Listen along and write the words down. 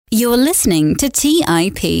You're listening to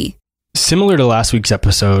TIP. Similar to last week's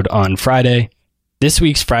episode on Friday, this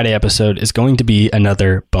week's Friday episode is going to be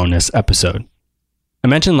another bonus episode. I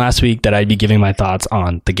mentioned last week that I'd be giving my thoughts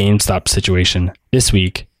on the GameStop situation this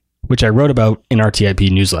week, which I wrote about in our TIP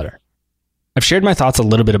newsletter. I've shared my thoughts a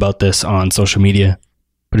little bit about this on social media,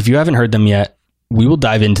 but if you haven't heard them yet, we will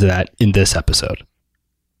dive into that in this episode.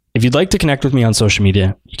 If you'd like to connect with me on social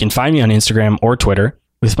media, you can find me on Instagram or Twitter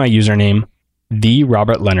with my username,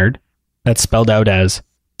 TheRobertLeonard. That's spelled out as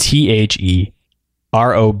TheRobertLeonard.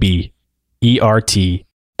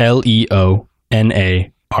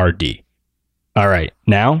 All right,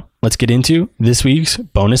 now let's get into this week's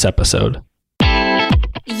bonus episode.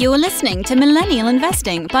 You're listening to Millennial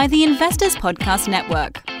Investing by the Investors Podcast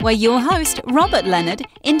Network, where your host, Robert Leonard,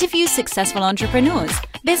 interviews successful entrepreneurs,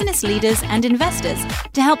 business leaders, and investors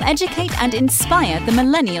to help educate and inspire the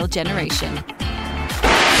millennial generation.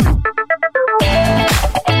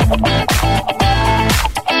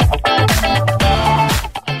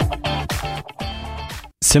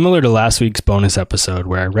 Similar to last week's bonus episode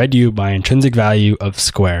where I read you my intrinsic value of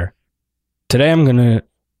Square, today I'm going to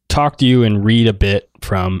talk to you and read a bit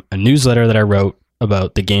from a newsletter that I wrote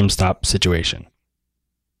about the GameStop situation.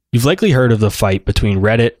 You've likely heard of the fight between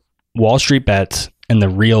Reddit, Wall Street Bets, and the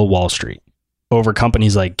real Wall Street over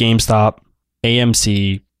companies like GameStop,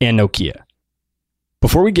 AMC, and Nokia.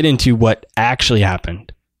 Before we get into what actually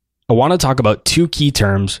happened, I want to talk about two key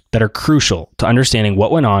terms that are crucial to understanding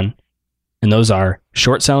what went on, and those are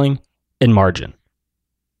short selling and margin.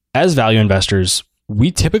 As value investors, we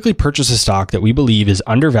typically purchase a stock that we believe is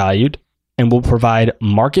undervalued and will provide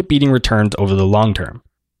market-beating returns over the long term.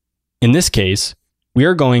 In this case, we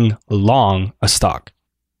are going long a stock.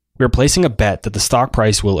 We are placing a bet that the stock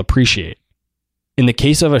price will appreciate. In the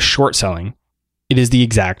case of a short selling, it is the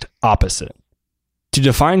exact opposite. To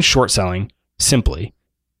define short selling, simply,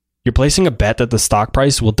 you're placing a bet that the stock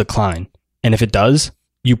price will decline, and if it does,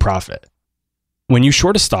 you profit. When you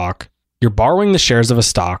short a stock, you're borrowing the shares of a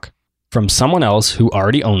stock from someone else who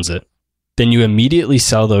already owns it, then you immediately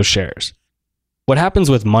sell those shares. What happens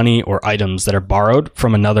with money or items that are borrowed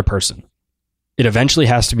from another person? It eventually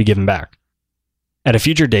has to be given back. At a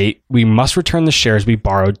future date, we must return the shares we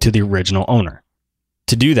borrowed to the original owner.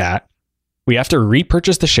 To do that, we have to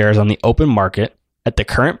repurchase the shares on the open market at the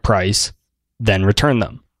current price, then return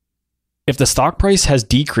them. If the stock price has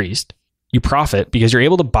decreased, you profit because you're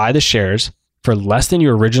able to buy the shares for less than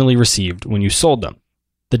you originally received when you sold them.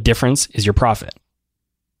 The difference is your profit.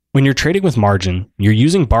 When you're trading with margin, you're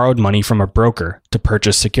using borrowed money from a broker to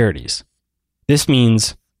purchase securities. This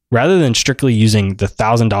means rather than strictly using the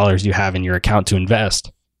 $1,000 you have in your account to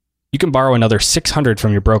invest, you can borrow another $600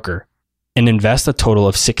 from your broker and invest a total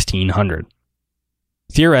of $1,600.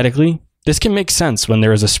 Theoretically, this can make sense when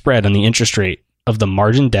there is a spread on the interest rate of the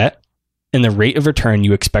margin debt and the rate of return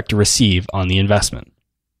you expect to receive on the investment.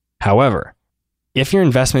 However, if your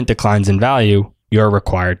investment declines in value, you are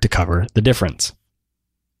required to cover the difference.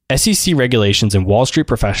 SEC regulations and Wall Street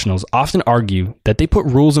professionals often argue that they put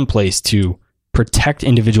rules in place to protect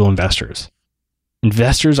individual investors.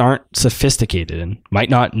 Investors aren't sophisticated and might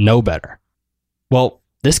not know better. Well,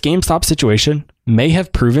 this GameStop situation may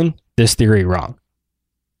have proven this theory wrong.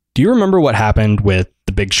 Do you remember what happened with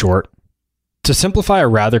The Big Short? To simplify a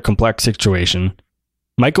rather complex situation,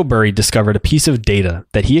 Michael Burry discovered a piece of data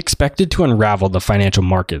that he expected to unravel the financial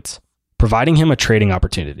markets, providing him a trading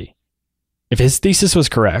opportunity. If his thesis was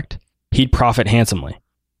correct, he'd profit handsomely,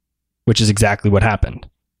 which is exactly what happened.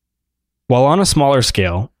 While on a smaller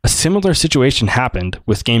scale, a similar situation happened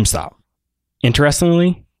with GameStop.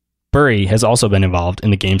 Interestingly, Burry has also been involved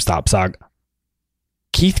in the GameStop saga.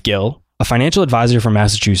 Keith Gill, a financial advisor from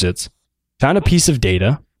Massachusetts, found a piece of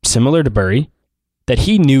data, similar to Burry, that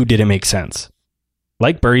he knew didn't make sense.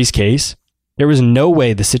 Like Burry's case, there was no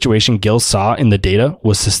way the situation Gill saw in the data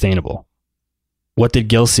was sustainable. What did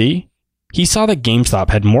Gill see? He saw that GameStop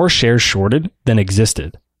had more shares shorted than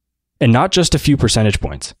existed, and not just a few percentage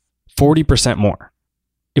points, 40% more.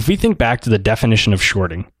 If we think back to the definition of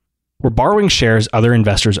shorting, we're borrowing shares other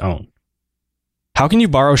investors own. How can you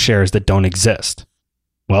borrow shares that don't exist?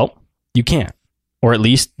 Well, you can't, or at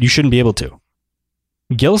least you shouldn't be able to.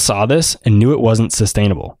 Gill saw this and knew it wasn't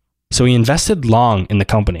sustainable, so he invested long in the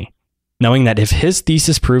company, knowing that if his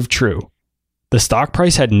thesis proved true, the stock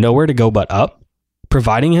price had nowhere to go but up,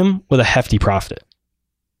 providing him with a hefty profit.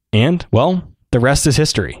 And, well, the rest is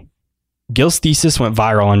history. Gill's thesis went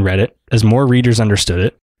viral on Reddit as more readers understood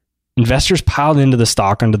it. Investors piled into the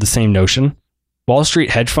stock under the same notion. Wall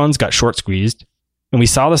Street hedge funds got short squeezed, and we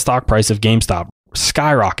saw the stock price of GameStop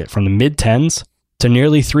skyrocket from the mid-10s to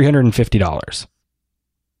nearly $350.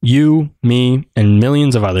 You, me, and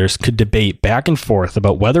millions of others could debate back and forth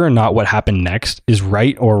about whether or not what happened next is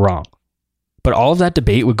right or wrong. But all of that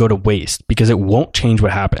debate would go to waste because it won't change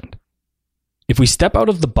what happened. If we step out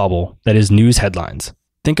of the bubble that is news headlines,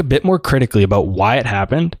 think a bit more critically about why it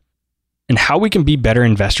happened and how we can be better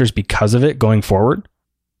investors because of it going forward,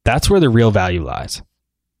 that's where the real value lies.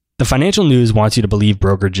 The financial news wants you to believe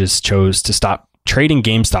brokerages chose to stop trading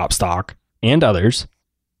GameStop stock and others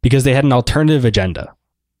because they had an alternative agenda.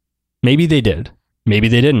 Maybe they did. Maybe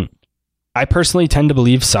they didn't. I personally tend to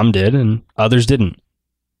believe some did and others didn't.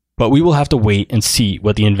 But we will have to wait and see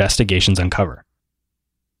what the investigations uncover.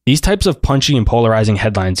 These types of punchy and polarizing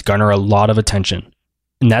headlines garner a lot of attention,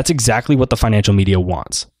 and that's exactly what the financial media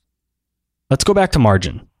wants. Let's go back to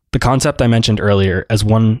margin, the concept I mentioned earlier as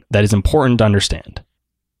one that is important to understand.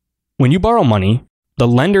 When you borrow money, the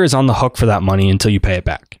lender is on the hook for that money until you pay it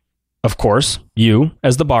back. Of course, you,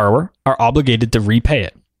 as the borrower, are obligated to repay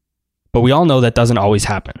it. But we all know that doesn't always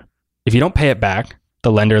happen. If you don't pay it back,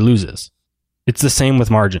 the lender loses. It's the same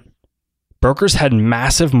with margin. Brokers had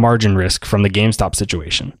massive margin risk from the GameStop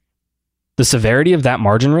situation. The severity of that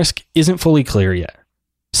margin risk isn't fully clear yet.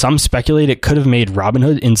 Some speculate it could have made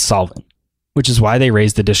Robinhood insolvent, which is why they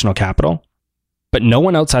raised additional capital, but no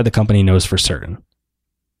one outside the company knows for certain.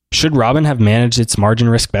 Should Robin have managed its margin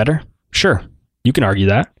risk better? Sure, you can argue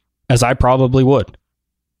that, as I probably would.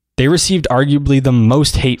 They received arguably the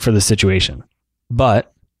most hate for the situation,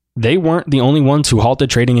 but they weren't the only ones who halted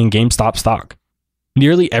trading in GameStop stock.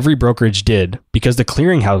 Nearly every brokerage did because the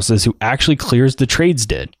clearinghouses who actually clears the trades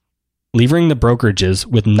did, leaving the brokerages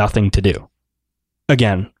with nothing to do.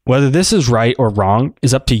 Again, whether this is right or wrong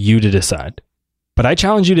is up to you to decide, but I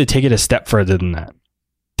challenge you to take it a step further than that.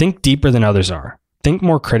 Think deeper than others are. Think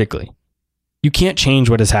more critically. You can't change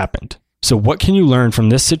what has happened, so what can you learn from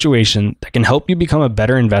this situation that can help you become a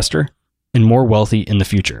better investor and more wealthy in the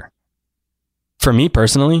future? For me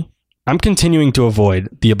personally, I'm continuing to avoid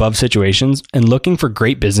the above situations and looking for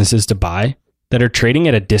great businesses to buy that are trading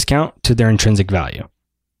at a discount to their intrinsic value.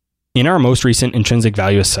 In our most recent intrinsic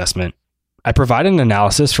value assessment, I provided an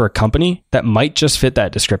analysis for a company that might just fit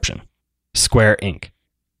that description, Square Inc.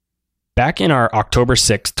 Back in our October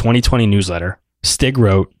 6, 2020 newsletter, Stig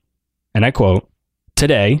wrote, and I quote,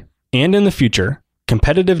 "Today and in the future,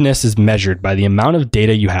 competitiveness is measured by the amount of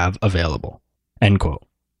data you have available." End quote.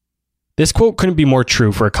 This quote couldn't be more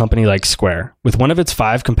true for a company like Square, with one of its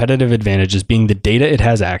 5 competitive advantages being the data it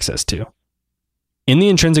has access to. In the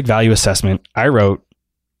intrinsic value assessment, I wrote,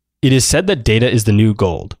 "It is said that data is the new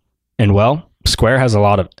gold." And well, Square has a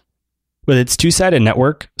lot of it. With its two-sided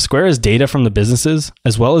network, Square has data from the businesses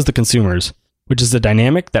as well as the consumers, which is a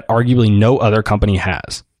dynamic that arguably no other company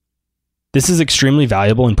has. This is extremely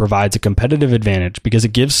valuable and provides a competitive advantage because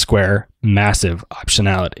it gives Square massive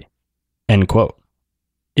optionality. End quote.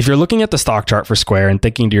 If you're looking at the stock chart for Square and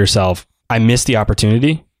thinking to yourself, I missed the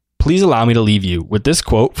opportunity, please allow me to leave you with this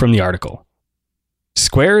quote from the article.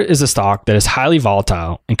 Square is a stock that is highly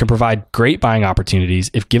volatile and can provide great buying opportunities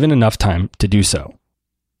if given enough time to do so.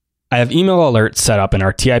 I have email alerts set up in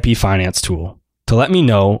our TIP Finance tool to let me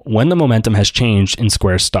know when the momentum has changed in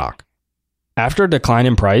Square's stock. After a decline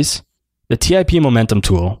in price, the TIP Momentum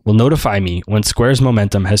tool will notify me when Square's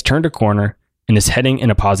momentum has turned a corner and is heading in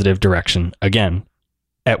a positive direction again,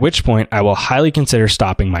 at which point I will highly consider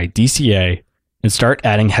stopping my DCA and start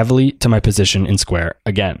adding heavily to my position in Square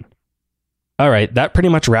again. All right, that pretty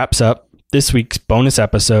much wraps up this week's bonus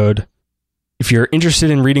episode. If you're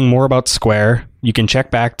interested in reading more about Square, you can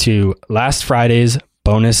check back to last Friday's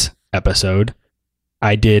bonus episode.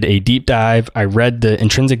 I did a deep dive. I read the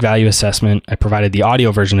intrinsic value assessment. I provided the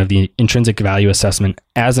audio version of the intrinsic value assessment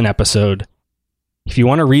as an episode. If you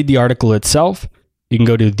want to read the article itself, you can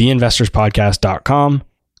go to theinvestorspodcast.com,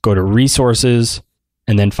 go to resources,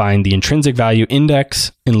 and then find the intrinsic value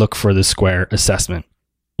index and look for the Square assessment.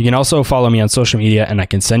 You can also follow me on social media and I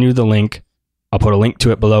can send you the link. I'll put a link to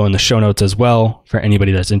it below in the show notes as well for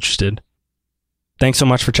anybody that's interested. Thanks so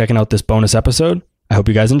much for checking out this bonus episode. I hope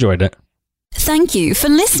you guys enjoyed it. Thank you for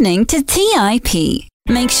listening to TIP.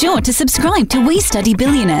 Make sure to subscribe to We Study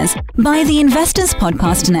Billionaires by the Investors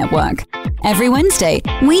Podcast Network. Every Wednesday,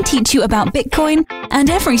 we teach you about Bitcoin, and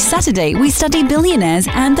every Saturday, we study billionaires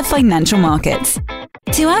and the financial markets.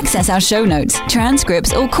 To access our show notes,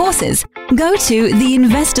 transcripts, or courses, go to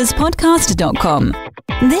theinvestorspodcast.com.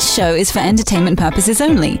 This show is for entertainment purposes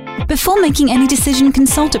only. Before making any decision,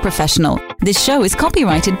 consult a professional. This show is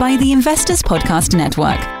copyrighted by the Investors Podcast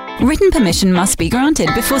Network. Written permission must be granted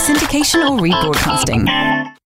before syndication or rebroadcasting.